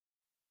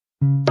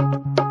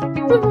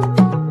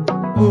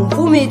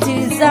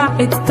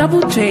It's Double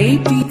J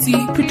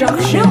PT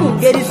Production.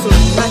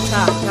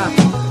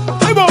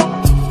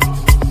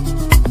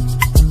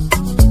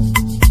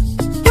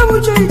 Double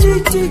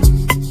J.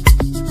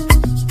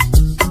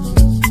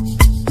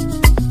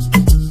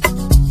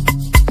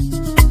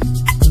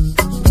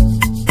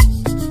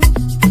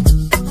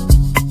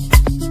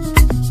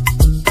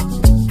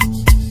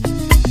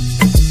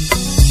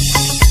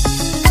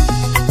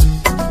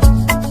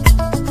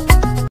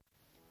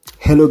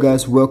 Hello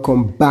guys,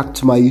 welcome back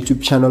to my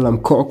YouTube channel. I'm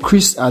called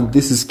Chris and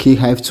this is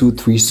K-hive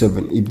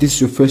 237. If this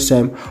is your first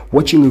time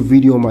watching a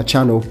video on my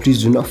channel,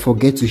 please do not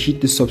forget to hit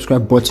the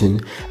subscribe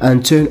button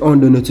and turn on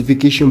the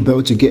notification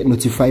bell to get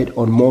notified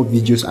on more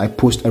videos I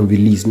post and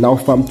release. Now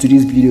fam,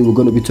 today's video we're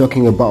going to be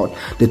talking about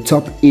the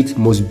top 8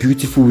 most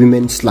beautiful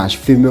women /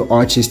 female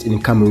artists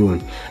in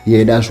Cameroon.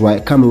 Yeah, that's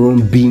right,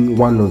 Cameroon being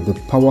one of the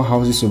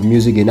powerhouses of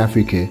music in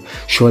Africa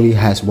surely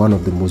has one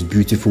of the most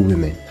beautiful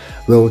women.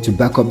 Well, to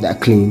back up that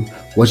claim,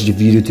 watch the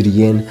video to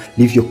the end,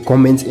 leave your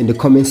comments in the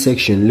comment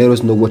section, let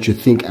us know what you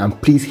think,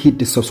 and please hit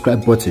the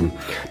subscribe button.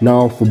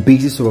 Now for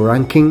basis for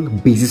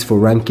ranking,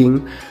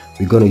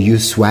 we're gonna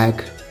use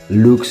swag,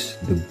 looks,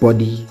 the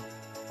body,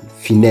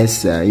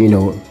 finesse,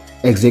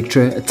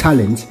 etc.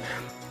 talent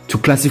to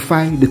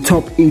classify the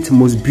top 8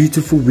 most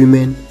beautiful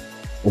women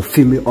or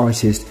female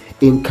artists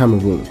in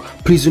Cameroon.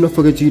 Please do not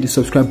forget to hit the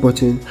subscribe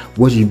button,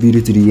 watch the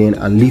video to the end,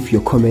 and leave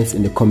your comments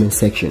in the comment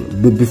section.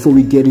 But before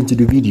we get into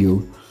the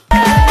video,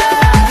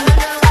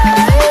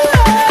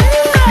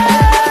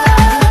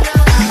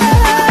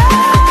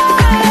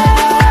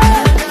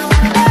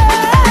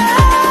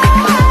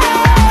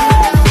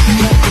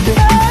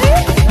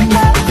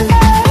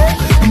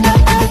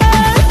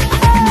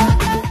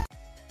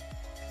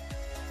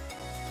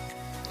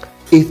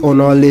 eighth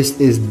on our list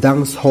is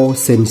dancehall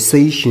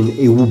sensation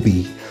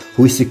Ewubi,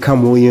 who is a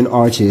Cameroonian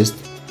artist.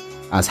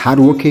 As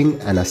hardworking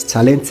and as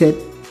talented,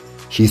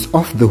 she's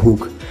off the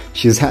hook.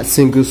 She's had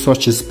singles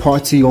such as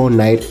Party All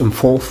Night and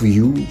Fall For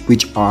You,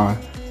 which are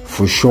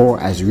for sure,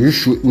 as you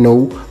should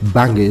know,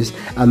 bangers,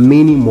 and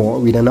many more,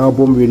 with an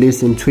album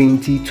released in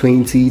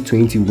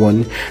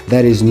 2020-21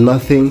 that is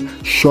nothing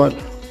short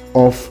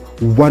of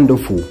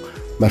wonderful.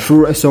 My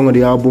favorite song on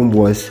the album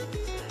was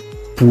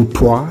Pour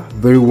Toi,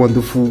 very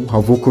wonderful,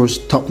 her vocals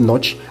top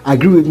notch.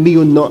 Agree with me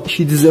or not,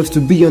 she deserves to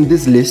be on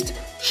this list.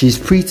 She's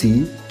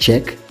pretty,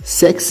 check.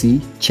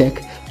 Sexy,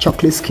 check.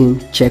 Chocolate skin,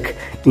 check.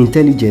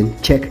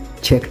 Intelligent, check.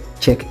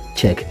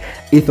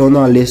 8th on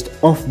our list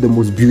of the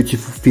most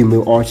beautiful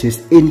female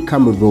artists in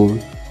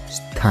Cameroon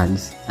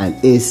stands and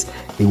is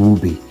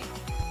Ewubi.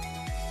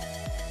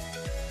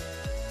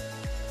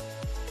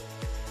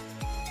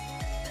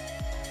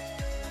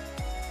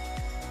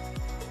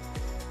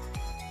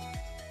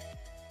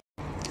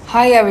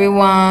 Hi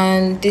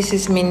everyone, this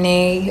is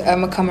Mine.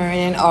 I'm a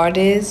Cameroonian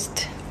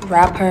artist,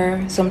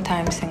 rapper,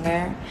 sometimes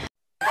singer.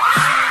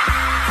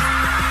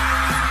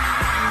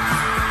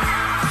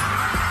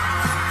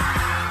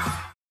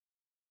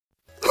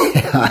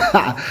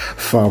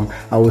 Fam,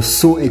 I was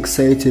so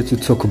excited to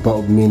talk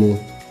about Mine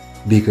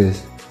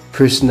because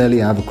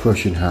personally I have a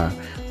crush on her.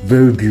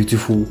 Very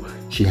beautiful,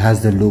 she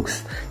has the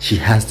looks, she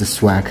has the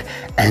swag,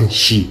 and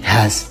she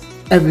has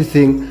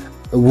everything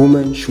a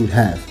woman should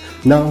have.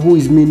 Now, who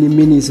is Mine?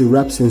 Mine is a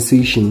rap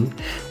sensation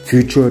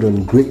featured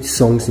on great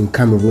songs in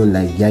Cameroon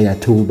like Yaya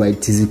To by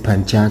Tizi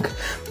Panchak,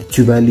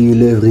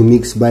 Tubalile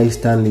remix by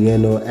Stan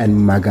Lieno and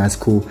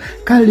Magasco,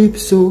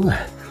 Calypso.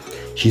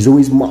 She's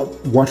always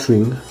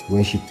mouth-watering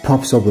when she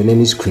pops up on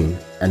any screen,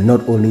 and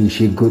not only is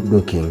she good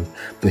looking,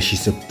 but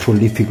she's a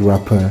prolific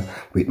rapper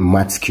with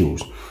mad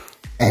skills.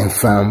 And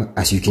fam,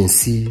 as you can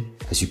see,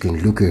 as you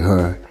can look at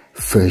her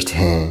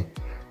firsthand,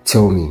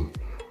 tell me,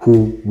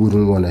 who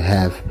wouldn't want to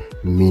have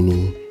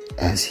Mine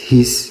as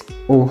his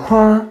or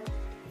her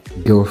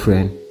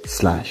girlfriend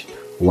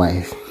 /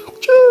 wife?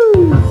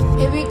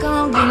 Baby,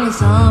 come give me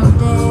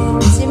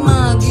something. See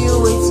my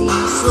girl waiting.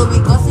 So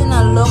because in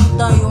a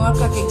lockdown, you want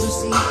crack a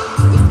goosey.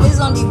 If plays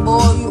on the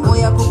ball, you owe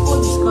your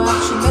cocoa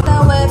scratch. You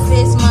better wear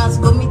face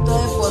mask, go me to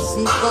a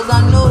pussy. Cause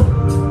I know,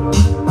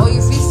 or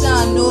you feel say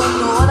I know,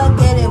 all I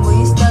get it, but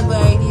Instagram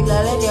already,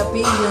 like let their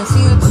pigeons.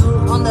 See you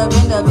too on the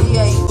vendor, baby,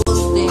 I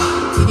post them.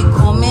 With the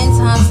comments,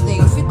 hands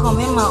thing, if you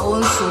comment my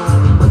own soul.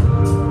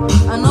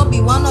 I know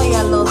be one of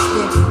your lost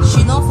them.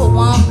 She don't for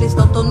one place,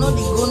 doctor no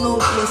they go no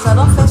place. I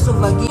don't first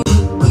overgive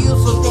you. You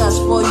so they as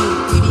for you.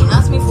 You didn't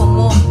ask me for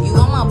more. You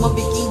want my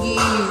Bobby King give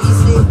you. He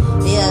say,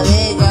 yeah,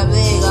 beg, I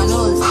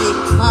know it's sick.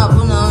 My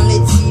abuna only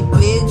tea,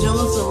 play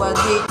Jones over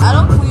there. I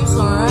don't put you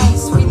some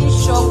rice, feeling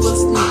short go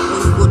sleep.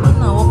 But you go do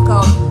now walk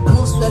out.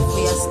 No sweat for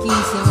your skin,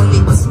 say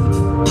only tea.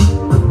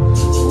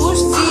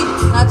 Push tea,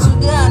 now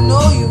today I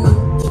know you.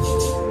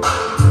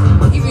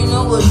 If you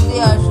know go stay,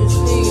 I should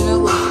stay. You know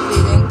go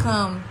stay, then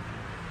come.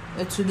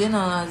 But today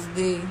not last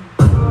day.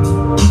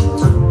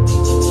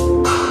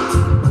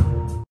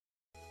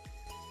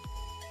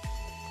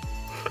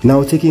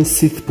 Now taking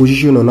 6th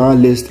position on our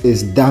list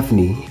is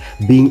Daphne.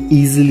 Being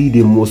easily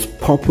the most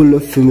popular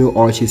female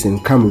artist in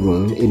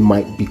Cameroon, it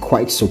might be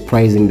quite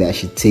surprising that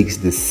she takes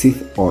the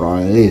 6th on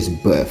our list,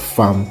 but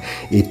fam,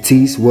 it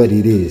is what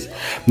it is.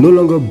 No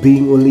longer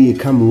being only a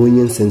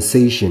Cameroonian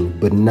sensation,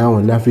 but now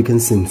an African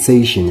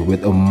sensation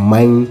with a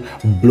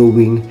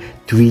mind-blowing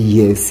 3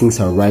 years since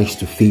her rise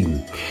to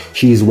fame.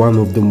 She is one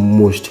of the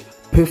most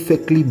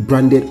perfectly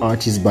branded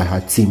artists by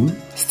her team,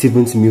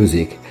 Steven's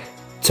Music.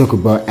 Talk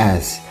about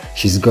ass,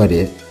 she's got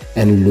it,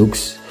 and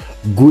looks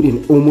good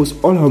in almost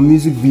all her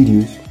music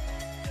videos.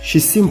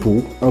 She's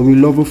simple and we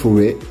love her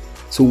for it,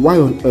 so why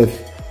on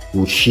earth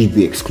would she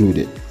be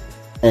excluded?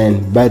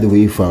 And by the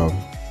way fam,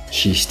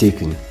 she's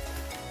taken.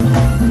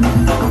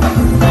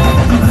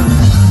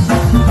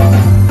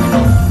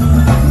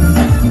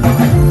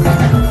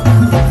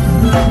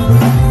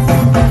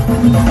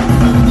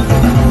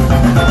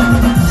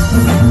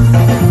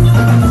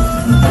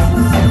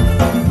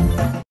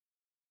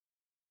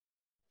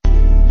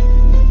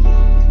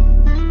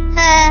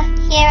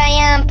 Here I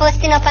am,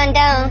 posting up and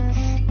down.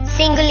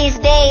 Single is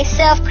day,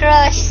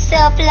 self-crush,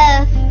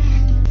 self-love.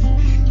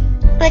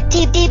 But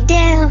deep, deep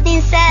down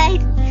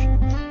inside,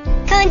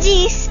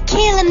 Kanji's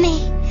killing me.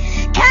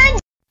 Kanji.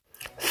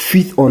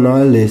 5th on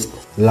our list,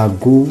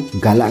 Lago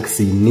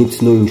Galaxy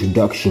needs no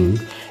introduction,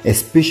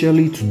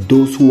 especially to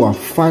those who are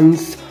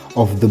fans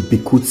of the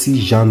Bikutsi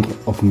genre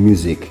of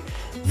music.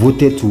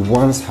 Voted to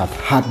once have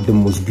had the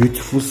most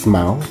beautiful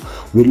smile,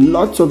 with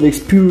lots of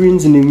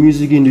experience in the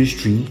music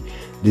industry,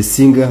 the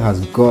singer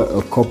has got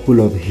a couple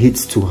of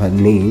hits to her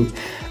name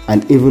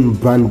and even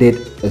branded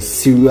a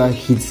serial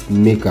hit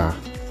maker,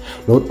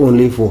 not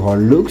only for her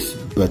looks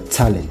but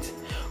talent.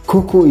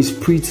 Coco is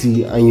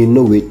pretty and you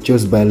know it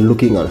just by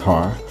looking at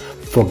her.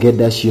 Forget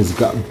that she has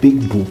got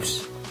big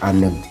boobs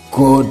and a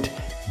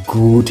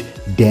good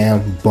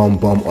damn bum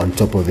on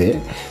top of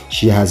it.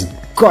 She has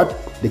got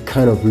the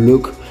kind of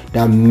look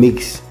that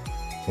makes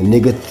a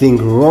nigga think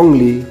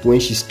wrongly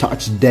when she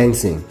starts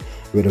dancing.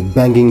 With a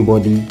banging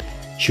body,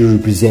 she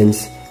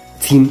represents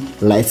Team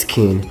Light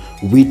Skin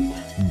with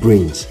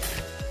Brains.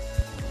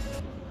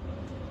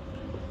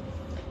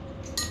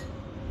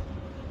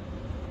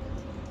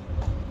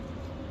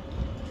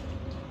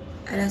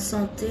 À la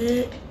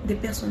santé des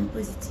personnes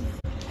positives,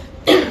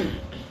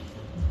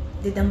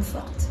 des dames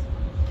fortes,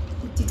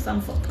 des petites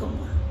femmes fortes comme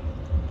moi.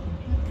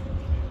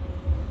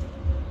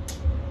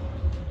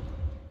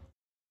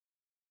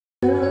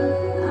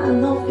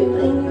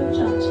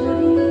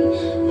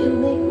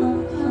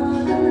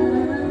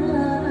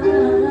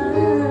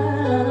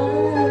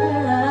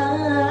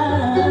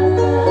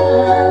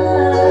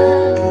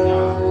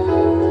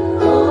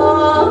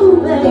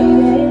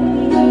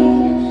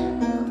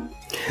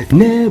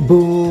 Neighbor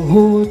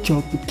ho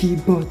chop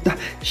kibota,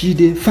 she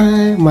dey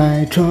find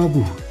my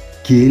trouble.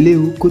 Kele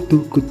ukoto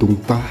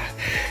kutumpa.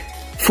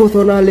 4th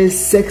on our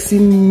list, sexy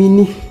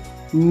Mimi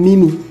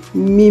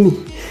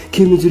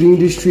came into the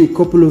industry a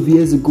couple of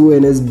years ago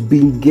and has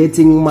been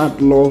getting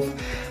mad love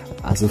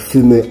as a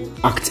female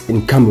act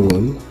in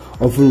Cameroon.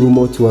 Often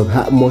rumored to have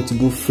had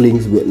multiple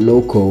flings with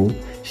Loco,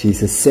 she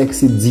is a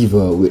sexy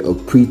diva with a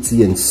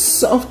pretty and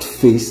soft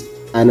face,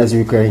 and as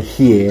you can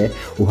hear,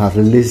 we have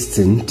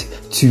listened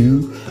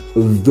to a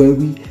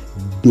very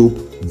dope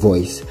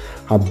voice.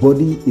 Her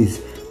body is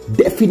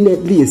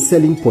definitely a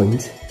selling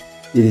point.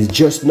 It is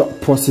just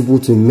not possible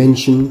to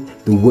mention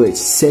the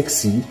words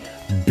sexy,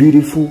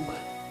 beautiful,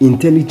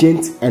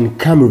 intelligent, and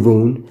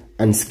Cameroon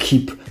and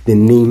skip the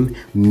name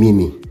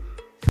Mimi.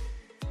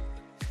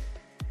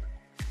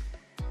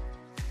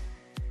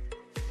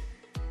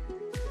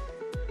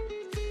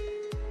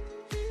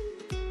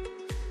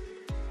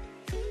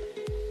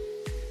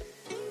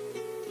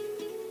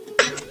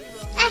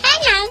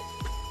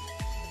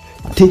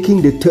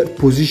 Taking the 3rd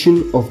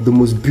position of the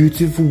most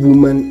beautiful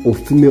woman or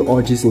female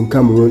artist in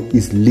Cameroon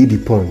is Lady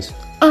Pons.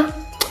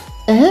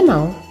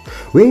 Now.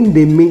 When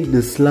they made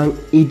the slang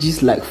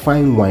ages like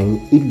fine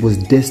wine, it was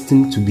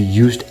destined to be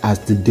used as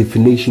the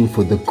definition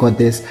for the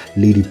goddess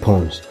Lady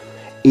Pons.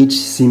 Age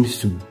seems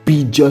to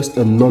be just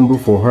a number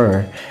for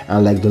her,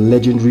 and like the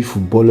legendary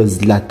footballer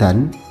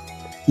Zlatan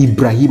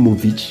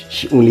Ibrahimovic,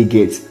 she only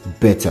gets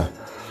better.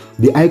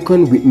 The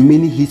icon with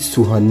many hits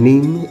to her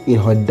name in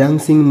her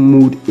dancing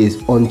mood is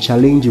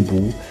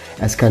unchallengeable,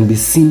 as can be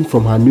seen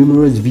from her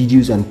numerous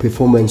videos and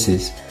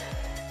performances.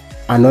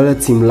 Another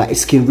Team Light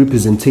Skin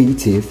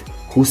representative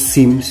who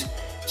seems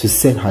to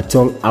send her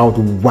tongue out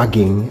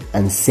wagging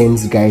and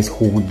sends guys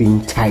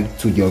holding tight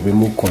to their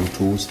remote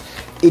controls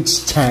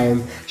each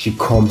time she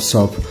comes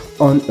up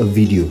on a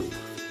video.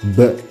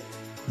 But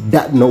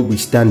that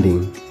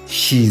notwithstanding,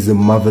 she's a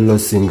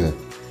marvelous singer.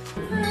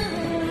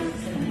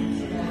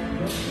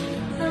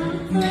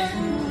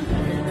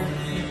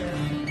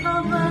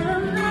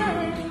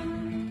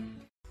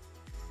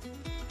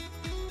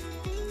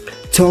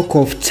 Talk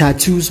of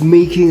tattoos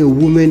making a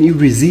woman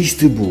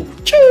irresistible.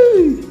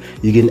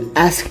 You can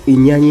ask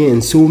Inyanya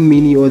and so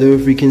many other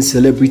African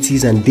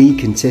celebrities and they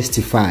can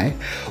testify.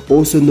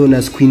 Also known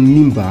as Queen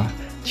Nimba,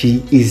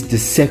 she is the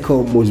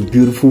 2nd most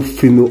beautiful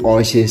female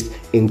artist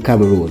in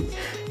Cameroon.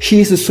 She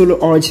is a solo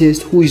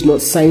artist who is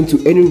not signed to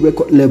any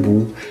record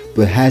label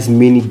but has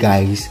many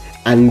guys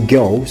and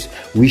girls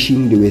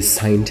wishing they were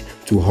signed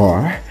to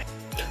her.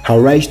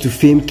 Her rise to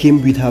fame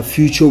came with her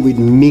feature with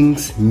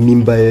Ming's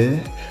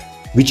Mimbae,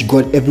 which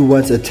got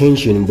everyone's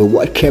attention, but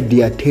what kept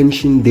the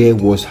attention there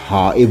was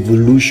her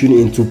evolution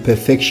into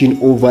perfection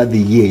over the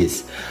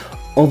years.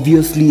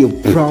 Obviously a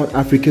proud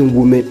African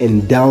woman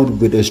endowed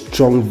with a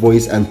strong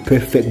voice and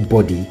perfect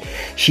body,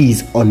 she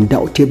is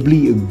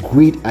undoubtedly a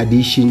great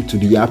addition to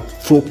the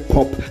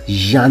Afro-pop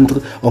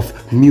genre of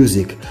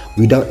music.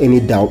 Without any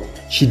doubt,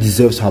 she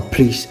deserves her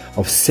place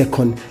of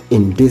second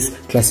in this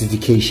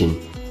classification.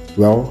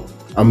 Well,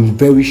 I'm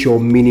very sure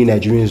many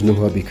Nigerians know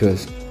her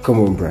because, come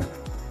on bruh,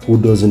 who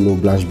doesn't know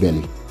Blanche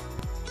Belly?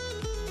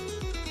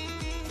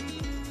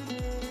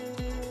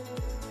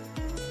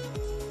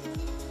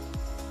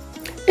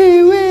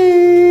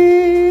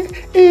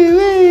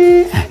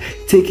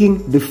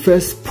 Taking the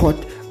first spot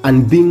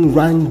and being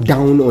ranked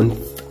down on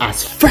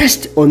as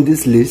first on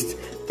this list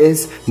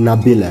is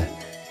Nabila.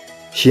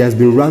 She has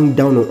been ranked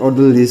down on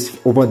other lists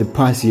over the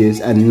past years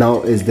and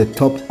now is the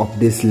top of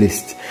this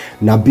list.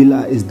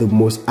 Nabila is the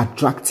most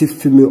attractive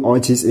female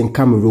artist in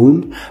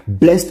Cameroon.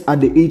 Blessed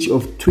at the age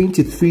of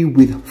 23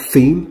 with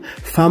fame,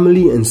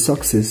 family and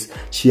success,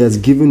 she has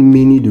given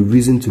many the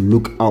reason to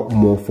look out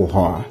more for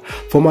her.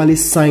 Formerly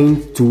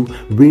signed to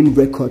Rain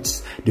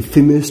Records, the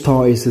female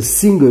star is a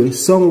singer,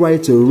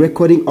 songwriter,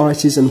 recording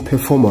artist and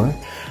performer.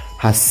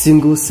 Her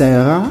single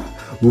Sarah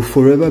will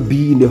forever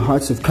be in the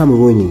hearts of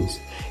Cameroonians.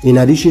 In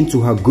addition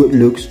to her good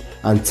looks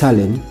and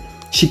talent,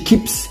 she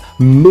keeps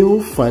male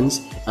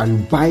fans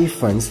and bi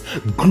fans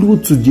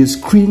glued to their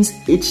screens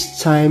each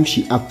time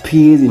she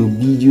appears in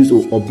videos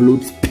or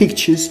uploads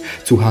pictures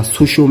to her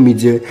social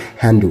media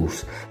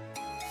handles.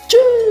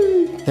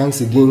 Thanks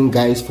again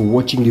guys for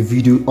watching the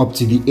video up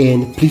to the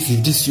end. Please,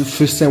 if this is your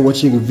first time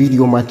watching a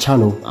video on my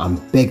channel, I'm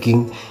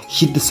begging,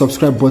 hit the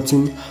subscribe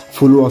button,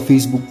 follow our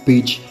Facebook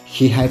page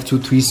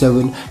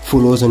K-hive237,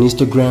 follow us on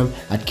Instagram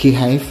at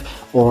K-hive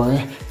or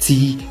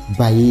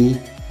tbaye.sbaye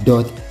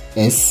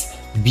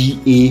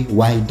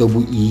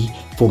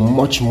for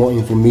much more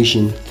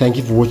information. Thank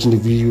you for watching the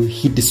video.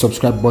 Hit the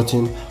subscribe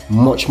button.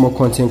 Much more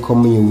content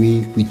coming your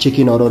way. We're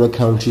checking out other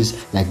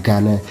countries like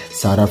Ghana,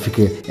 South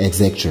Africa,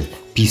 etc.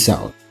 Peace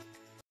out.